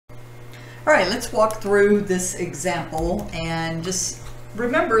All right, let's walk through this example and just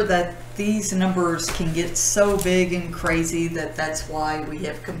remember that these numbers can get so big and crazy that's why we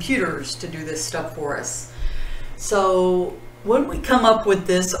have computers to do this stuff for us. So when we come up with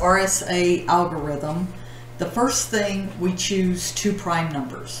this RSA algorithm, the first thing we choose two prime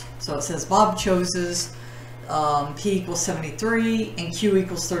numbers. So it says Bob chooses P equals 73 and Q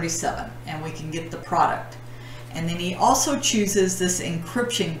equals 37, and we can get the product. And then he also chooses this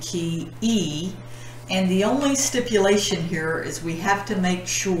encryption key E, and the only stipulation here is we have to make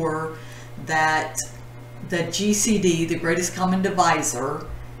sure that the GCD, the greatest common divisor,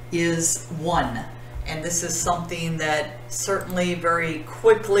 is 1. And this is something that certainly very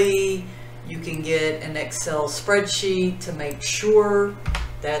quickly you can get an Excel spreadsheet to make sure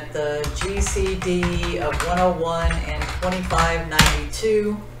that the GCD of 101 and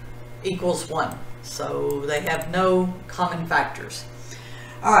 2592 equals 1. So they have no common factors.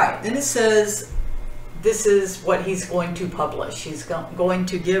 All right, then it says this is what he's going to publish. He's going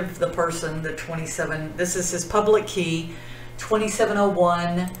to give the person the 27, this is his public key,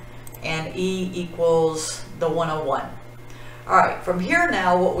 2701, and E equals the 101. All right, from here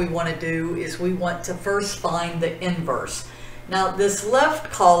now what we want to do is we want to first find the inverse. Now this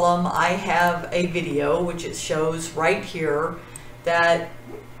left column, I have a video which it shows right here that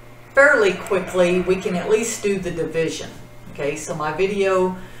fairly quickly we can at least do the division. Okay, so my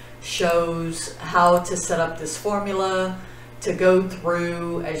video shows how to set up this formula to go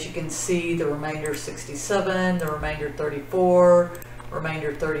through, as you can see, the remainder 67, the remainder 34,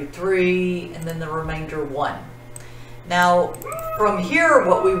 remainder 33, and then the remainder 1. Now from here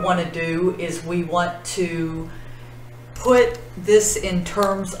what we want to do is we want to put this in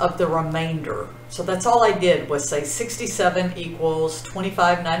terms of the remainder. So that's all I did was say 67 equals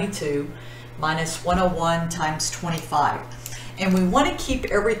 2592 minus 101 times 25. And we want to keep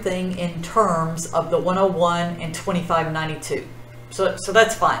everything in terms of the 101 and 2592. So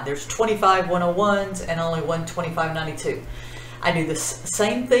that's fine. There's 25 101s and only one 2592. I do the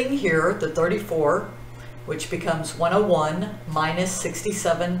same thing here, the 34, which becomes 101 minus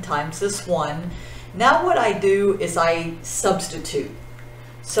 67 times this 1. Now what I do is I substitute.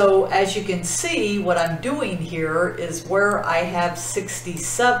 So as you can see, what I'm doing here is where I have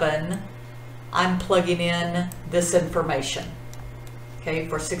 67, I'm plugging in this information, okay,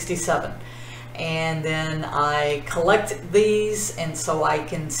 for 67. And then I collect these, and so I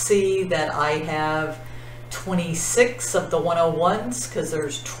can see that I have 26 of the 101s, because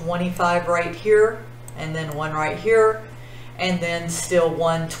there's 25 right here, and then 1 right here, and then still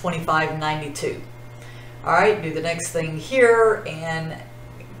one 2592. All right, do the next thing here, and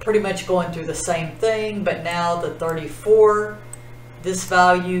pretty much going through the same thing, but now the 34, this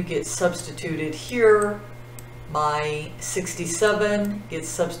value gets substituted here, my 67 gets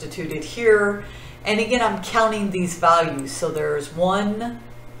substituted here, and again I'm counting these values. So there's 1,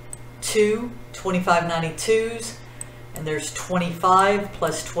 2 2592s, and there's 25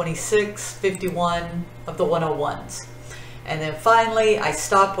 plus 26, 51 of the 101s. And then finally I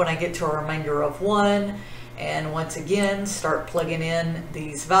stop when I get to a remainder of 1, and once again start plugging in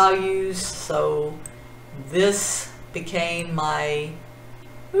these values. So this became my,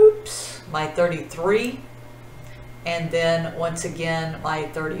 my 33, and then once again my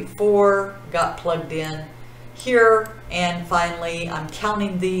 34 got plugged in here, and finally I'm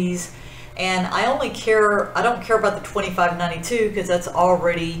counting these, and I don't care about the 2592 because that's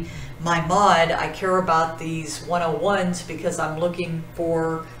already my mod. I care about these 101s because I'm looking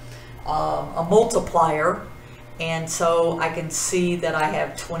for a multiplier, and so I can see that I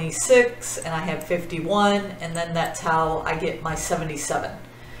have 26 and I have 51, and then that's how I get my 77.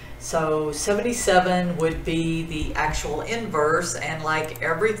 So 77 would be the actual inverse, and like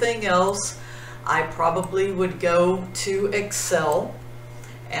everything else I probably would go to Excel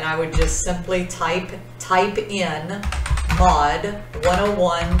and I would just simply type in mod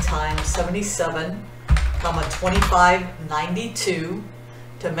 101 times 77 comma 2592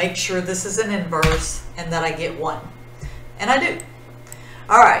 to make sure this is an inverse and that I get 1. And I do.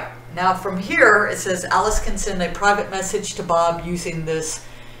 All right, now from here it says Alice can send a private message to Bob using this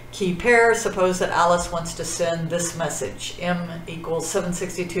key pair. Suppose that Alice wants to send this message, M equals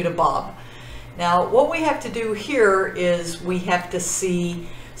 762 to Bob. Now what we have to do here is we have to see,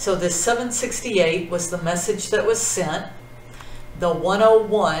 so this 768 was the message that was sent. The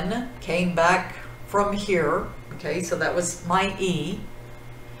 101 came back from here, okay, so that was my E.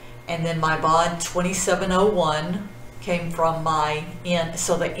 And then my mod 2701 came from my N.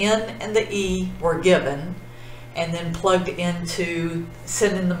 So the N and the E were given and then plugged into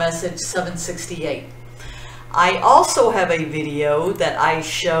sending the message 768. I also have a video that I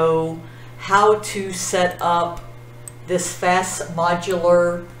show how to set up this fast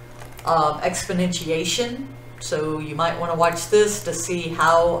modular exponentiation. So you might want to watch this to see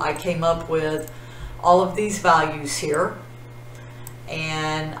how I came up with all of these values here.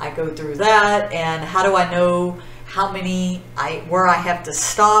 And I go through that, and how do I know how many, where I have to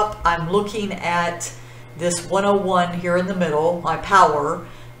stop? I'm looking at this 101 here in the middle, my power,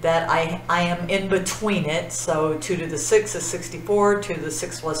 that I am in between it. So 2 to the 6 is 64, 2 to the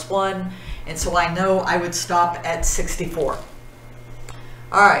 6 plus 1, and so I know I would stop at 64.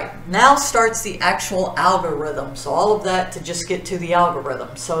 All right, now starts the actual algorithm. So all of that to just get to the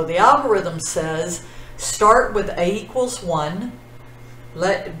algorithm. So the algorithm says start with a equals 1,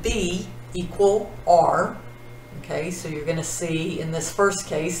 let b equal r. Okay, so you're going to see in this first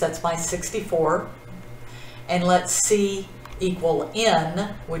case, that's my 64. And let c equal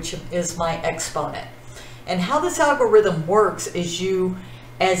n, which is my exponent. And how this algorithm works is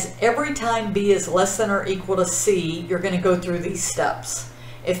as every time b is less than or equal to c, you're going to go through these steps.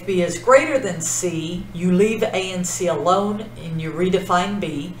 If b is greater than c, you leave a and c alone and you redefine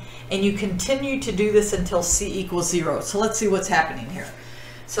b. And you continue to do this until c equals 0. So let's see what's happening here.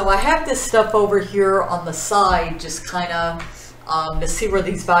 So I have this stuff over here on the side, just kind of to see where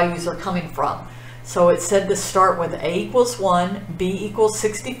these values are coming from. So it said to start with a equals 1, b equals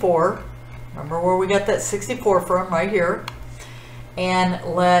 64. Remember where we got that 64 from, right here. And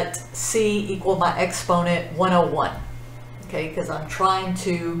let c equal my exponent 101. Okay, because I'm trying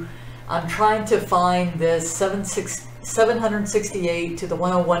to find this 768 to the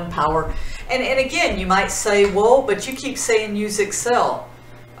 101 power. And again, you might say, well, but you keep saying use Excel.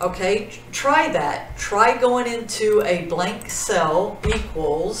 Okay, try that. Try going into a blank cell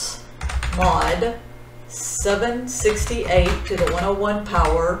equals mod 768 to the 101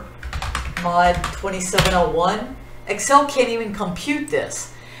 power mod 2701. Excel can't even compute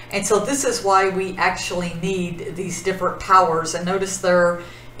this. And so this is why we actually need these different powers. And notice they're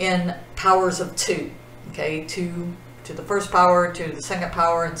in powers of 2. Okay, 2 to the first power, 2 to the second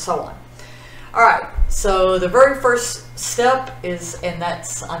power, and so on. All right, so the very first step is, and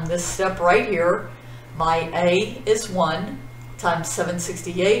that's on this step right here, my a is 1 times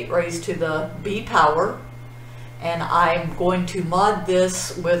 768 raised to the b power, and I'm going to mod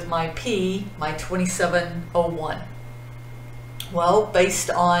this with my p, my 2701. Well, based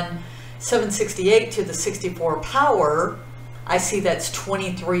on 768 to the 64 power, I see that's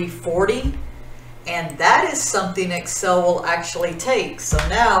 2340. And that is something Excel will actually take. So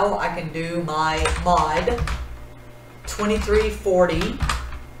now I can do my mod 2340,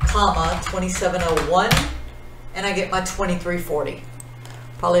 comma 2701, and I get my 2340.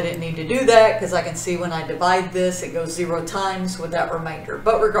 Probably didn't need to do that because I can see when I divide this, it goes 0 times with that remainder.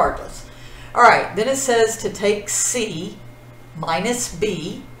 But regardless. All right, then it says to take c minus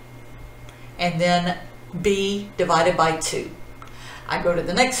b, and then b divided by 2. I go to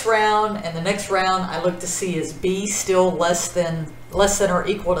the next round, and the next round I look to see, is b still less than or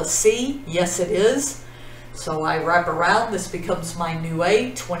equal to c? Yes, it is. So I wrap around. This becomes my new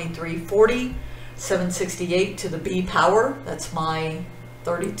a, 2340, 768 to the b power. That's my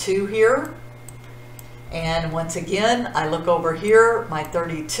 32 here. And once again, I look over here, my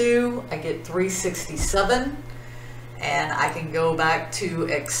 32, I get 367. And I can go back to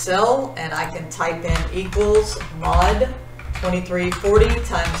Excel, and I can type in equals mod 2340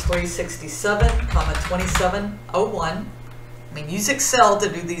 times 367, comma 2701. I mean, use Excel to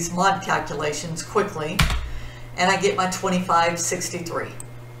do these mod calculations quickly. And I get my 2563.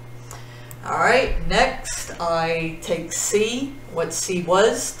 All right, next I take C, what C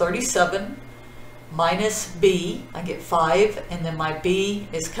was, 37, minus B, I get 5, and then my B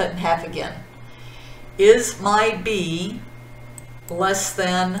is cut in half again. Is my B less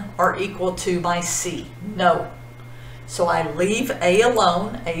than or equal to my C? No. So I leave A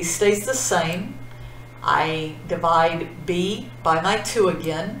alone, A stays the same. I divide B by my 2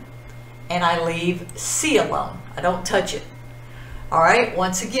 again, and I leave C alone. I don't touch it. All right,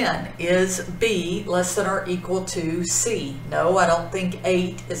 once again, is B less than or equal to C? No, I don't think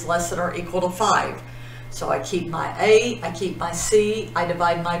 8 is less than or equal to 5. So I keep my A, I keep my C, I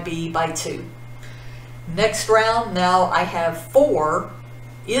divide my B by 2. Next round, now I have 4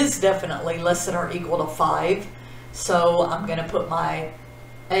 is definitely less than or equal to 5. So I'm going to put my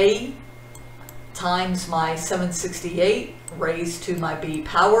A times my 768 raised to my B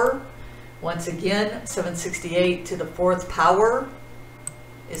power. Once again, 768 to the 4th power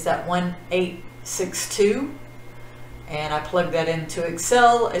is that 1862. And I plug that into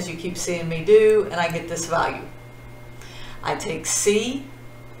Excel, as you keep seeing me do, and I get this value. I take C,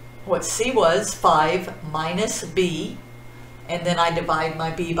 what C was, 5 minus B, and then I divide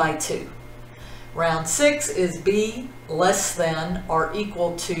my B by 2. Round 6 is B less than or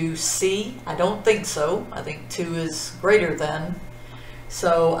equal to C. I don't think so. I think 2 is greater than.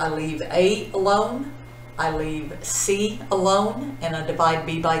 So I leave A alone, I leave C alone, and I divide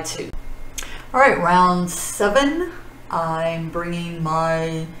B by 2. All right, round 7, I'm bringing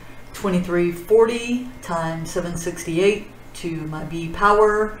my 2340 times 768 to my B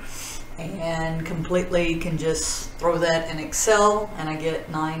power, and completely can just throw that in Excel, and I get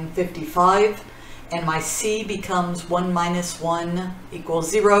 955. And my C becomes 1 minus 1 equals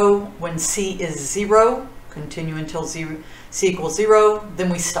 0. When C is 0, continue until C equals 0, then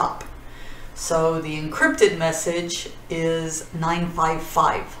we stop. So the encrypted message is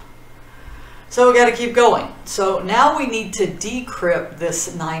 955. So we got to keep going. So now we need to decrypt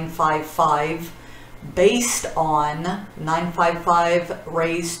this 955 based on 955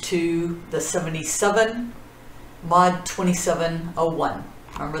 raised to the 77 mod 2701.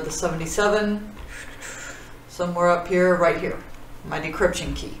 Remember the 77? Somewhere up here, right here, my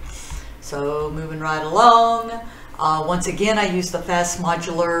decryption key. So moving right along. Once again, I use the fast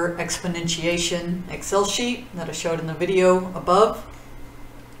modular exponentiation Excel sheet that I showed in the video above.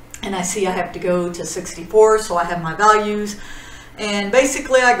 And I see I have to go to 64, so I have my values. And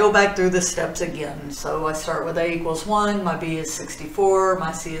basically, I go back through the steps again. So I start with A equals 1, my B is 64,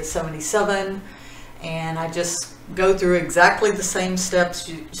 my C is 77. And I just go through exactly the same steps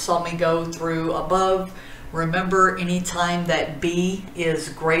you saw me go through above. Remember, anytime that B is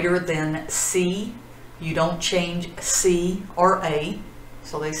greater than C, you don't change C or A.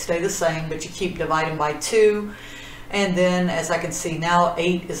 So they stay the same, but you keep dividing by 2. And then, as I can see now,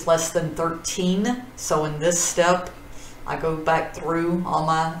 8 is less than 13. So in this step, I go back through all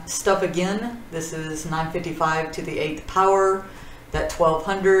my stuff again. This is 955 to the 8th power. That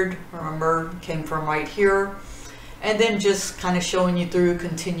 1200, remember, came from right here. And then just kind of showing you through,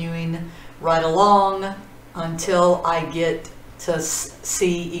 continuing right along until I get to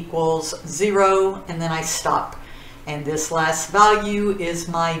C equals 0, and then I stop. And this last value is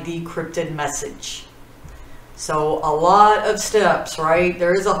my decrypted message. So a lot of steps, right?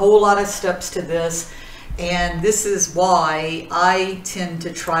 There is a whole lot of steps to this, and this is why I tend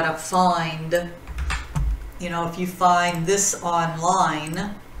to try to find, you know, if you find this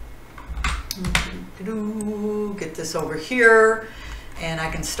online, get this over here, and I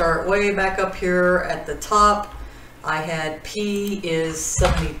can start way back up here at the top. I had P is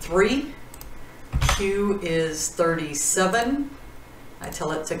 73, Q is 37. I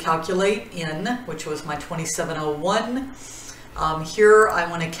tell it to calculate N, which was my 2701. Here I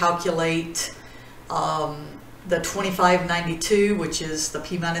want to calculate the 2592, which is the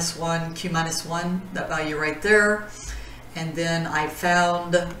P minus 1, Q minus 1, that value right there. And then I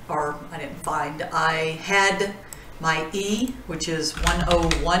found, or I didn't find, I had my E, which is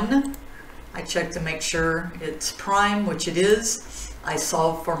 101. I checked to make sure it's prime, which it is. I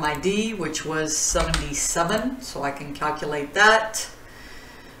solved for my D, which was 77, so I can calculate that.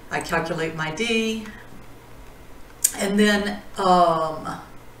 I calculate my D, and then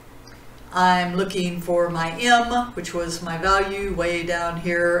I'm looking for my M, which was my value way down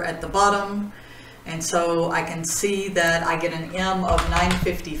here at the bottom. And so I can see that I get an M of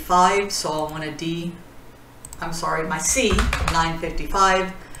 955, so I want to my C,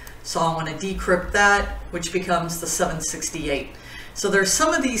 955. So I want to decrypt that, which becomes the 768. So there's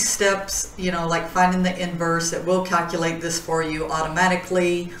some of these steps, you know, like finding the inverse, it will calculate this for you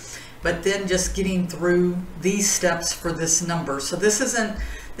automatically, but then just getting through these steps for this number. So this isn't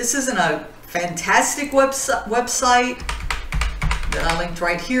a fantastic website that I linked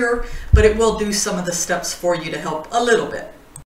right here, but it will do some of the steps for you to help a little bit.